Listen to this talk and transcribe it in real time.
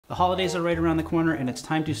The holidays are right around the corner and it's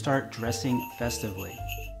time to start dressing festively.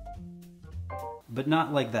 But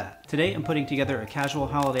not like that. Today I'm putting together a casual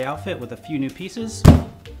holiday outfit with a few new pieces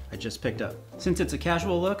I just picked up. Since it's a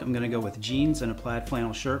casual look, I'm gonna go with jeans and a plaid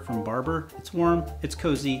flannel shirt from Barber. It's warm, it's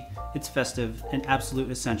cozy, it's festive, and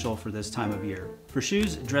absolute essential for this time of year. For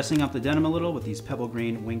shoes, dressing up the denim a little with these pebble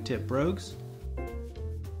green wingtip brogues.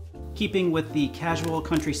 Keeping with the casual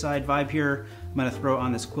countryside vibe here, I'm gonna throw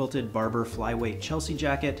on this quilted Barber flyweight Chelsea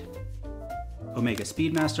jacket, Omega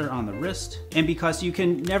Speedmaster on the wrist, and because you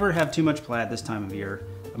can never have too much plaid this time of year,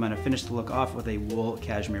 I'm gonna finish the look off with a wool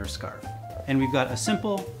cashmere scarf. And we've got a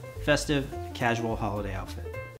simple, festive, casual holiday outfit.